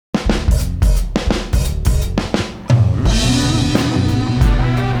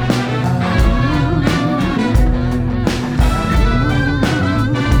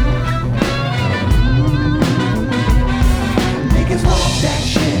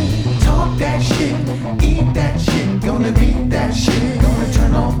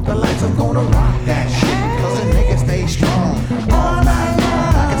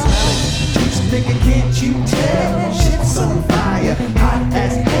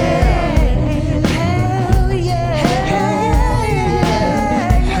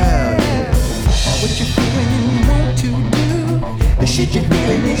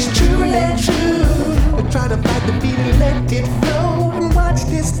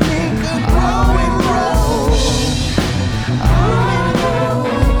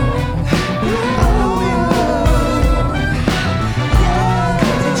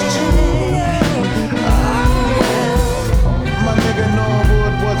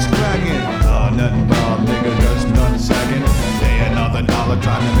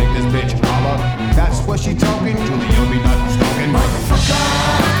trying to make this bitch holler. That's what she talking. Julio be not stalking. Motherfucker,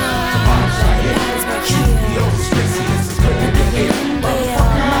 the bomb's right here. Julio's crazy, this is good to get here.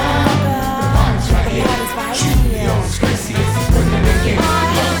 Motherfucker, the bomb's right here. Julio's crazy, this is good to get here.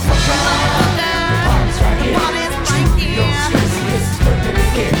 Motherfucker, the bomb's right here. Julio's crazy, this is good to get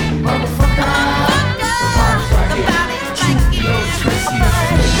here. Motherfucker, the bomb's right here. Julio's crazy, this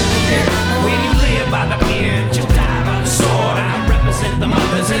is good to get here. When you live by the pen, you die by the sword. I represent the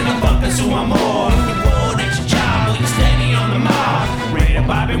mothers and the fuckers who are more. You war at your job or you steady on the mob. Ready to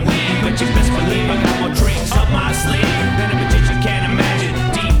bob and win, but you best believe I got more drinks up my sleeve than a magician can imagine.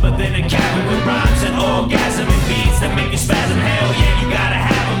 Deeper than a cabin with rhymes and orgasm and beats that make you spasm. Hell yeah, you gotta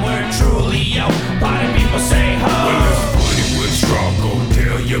have them. We're truly yo. Party people say ho. Well, this buddy was strong, go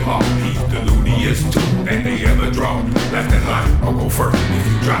tell your mom he's the looniest too that they ever draw. Left in line, I'll go first. If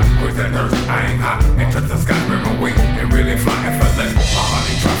you drop, where's that nurse? I ain't hot. And touch the sky, spread my wings and really fly effortless. My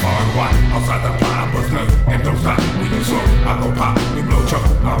honey try far and wide. Outside the fly, I bust nuts and don't stop. When you slow, I go pop, we blow chuck.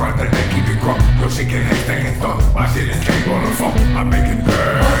 I ride that and keep it crunk. Your shit can hang, stank and stuff. My shit is cake on the phone. I make it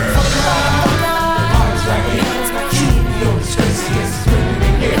burn. The bomb's right here. Julio's craziest spinning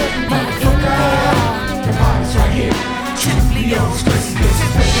in here. Motherfucker, the bomb's right here. Julio's craziest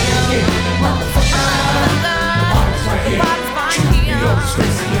spinning in here. Motherfucker, the bomb's right here. Julio's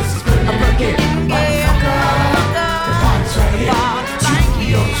craziest spinning in here. Motherfucker, the bomb's right here.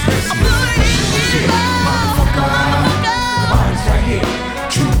 Julio's craziest spinning in here. Motherfucker, the bomb's right here.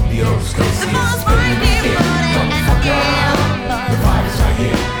 Julio's craziest spinning in here. Motherfucker, the bomb's right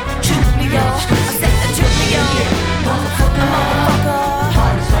here. Julio's craziest spinning in here. Motherfucker, the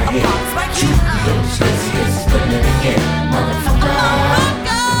bomb's right here. Julio's craziest spinning in here. Motherfucker,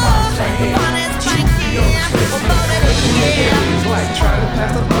 the bomb's right here. Julio's craziest spinning in here. It's like trying to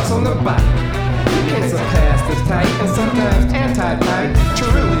pass a bus on the bike. You can't surpass this tight and sometimes anti-tight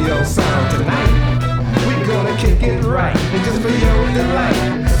Trillio sound tonight. We gonna kick it right, and just for your delight,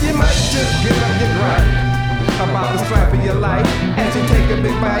 you might just get up your gripe about the stripe of your life as you take a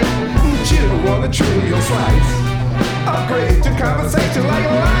big bite and chew on a Trillio slice. Upgrade your conversation like a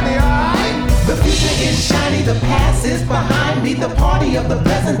line, alright? The future is shiny, the past is behind me. The party of the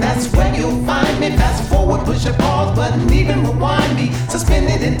present, that's where you'll find me. Fast forward, push a pause button, even rewind me.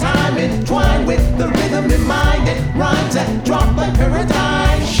 Suspended in time, entwined with the rhythm in mind. It rhymes that drop like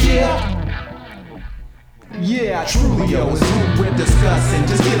paradigm shift. Yeah, Trillio is who we're discussing.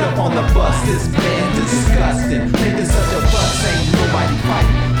 Just get up on the bus, this band disgusting. Making such a fuss, ain't nobody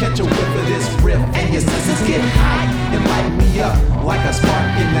fighting. Catch a whiff of this riff and your senses get high. It light me up like a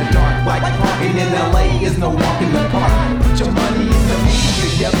spark in the dark. Like parking in LA is no walk in the park. Put your money in the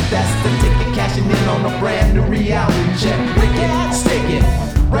media, yep, that's the ticket. Cashing in on a brand new reality check. Break it, stick it,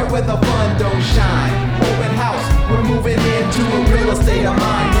 right where the fun don't shine. Open house, we're moving into a real estate of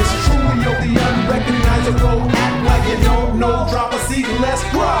mind. It's Trillio, the unrecognizable. Act like you don't know, drop a seat, let's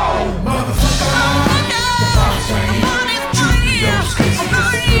grow. Motherfucker, the bomb's right here. Julio's craziest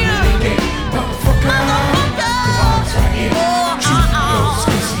spinning in here. Motherfucker, the bomb's right here. Julio's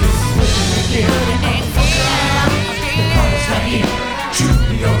craziest spinning in here. Motherfucker, the bomb's right here.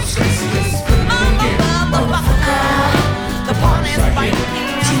 Julio's craziest spinning in here. Motherfucker, the bomb's right here.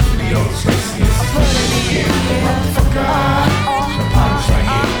 Julio's craziest spinning in here. Motherfucker, the bomb's right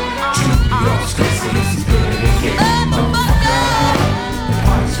here. Julio's craziest spinning in here. Motherfucker, the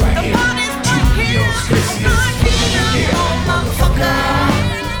bomb's right here. Julio's craziest spinning in here. Motherfucker,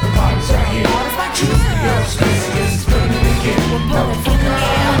 the bomb's right here. Julio's craziest spinning in here. Motherfucker,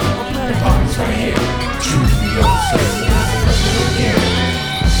 the bomb's right here. Julio's craziest spinning in here.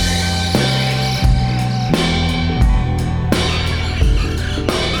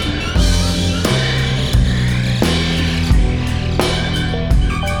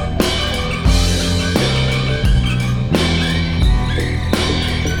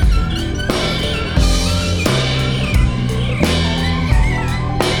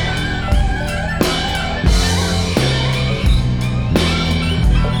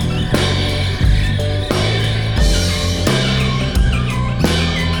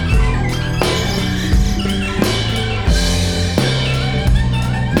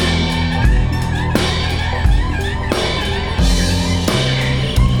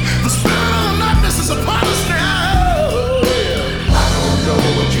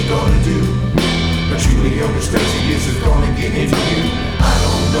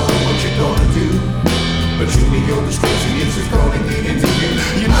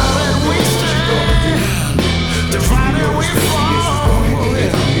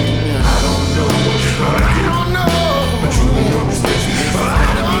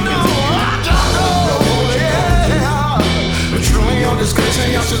 Discretion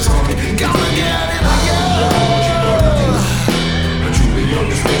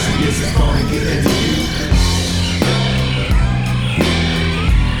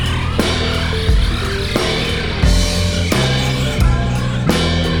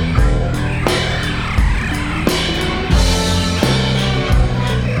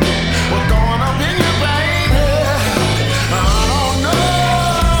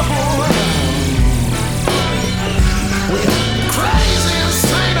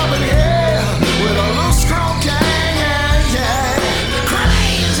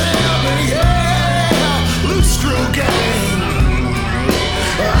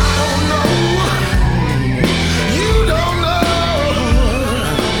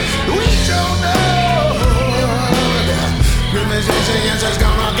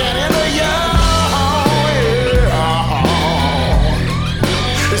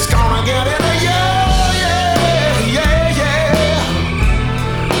get into you, yeah, yeah, yeah.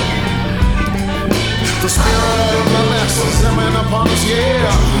 The spirit of the lessons coming upon us,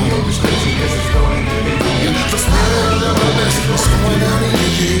 yeah.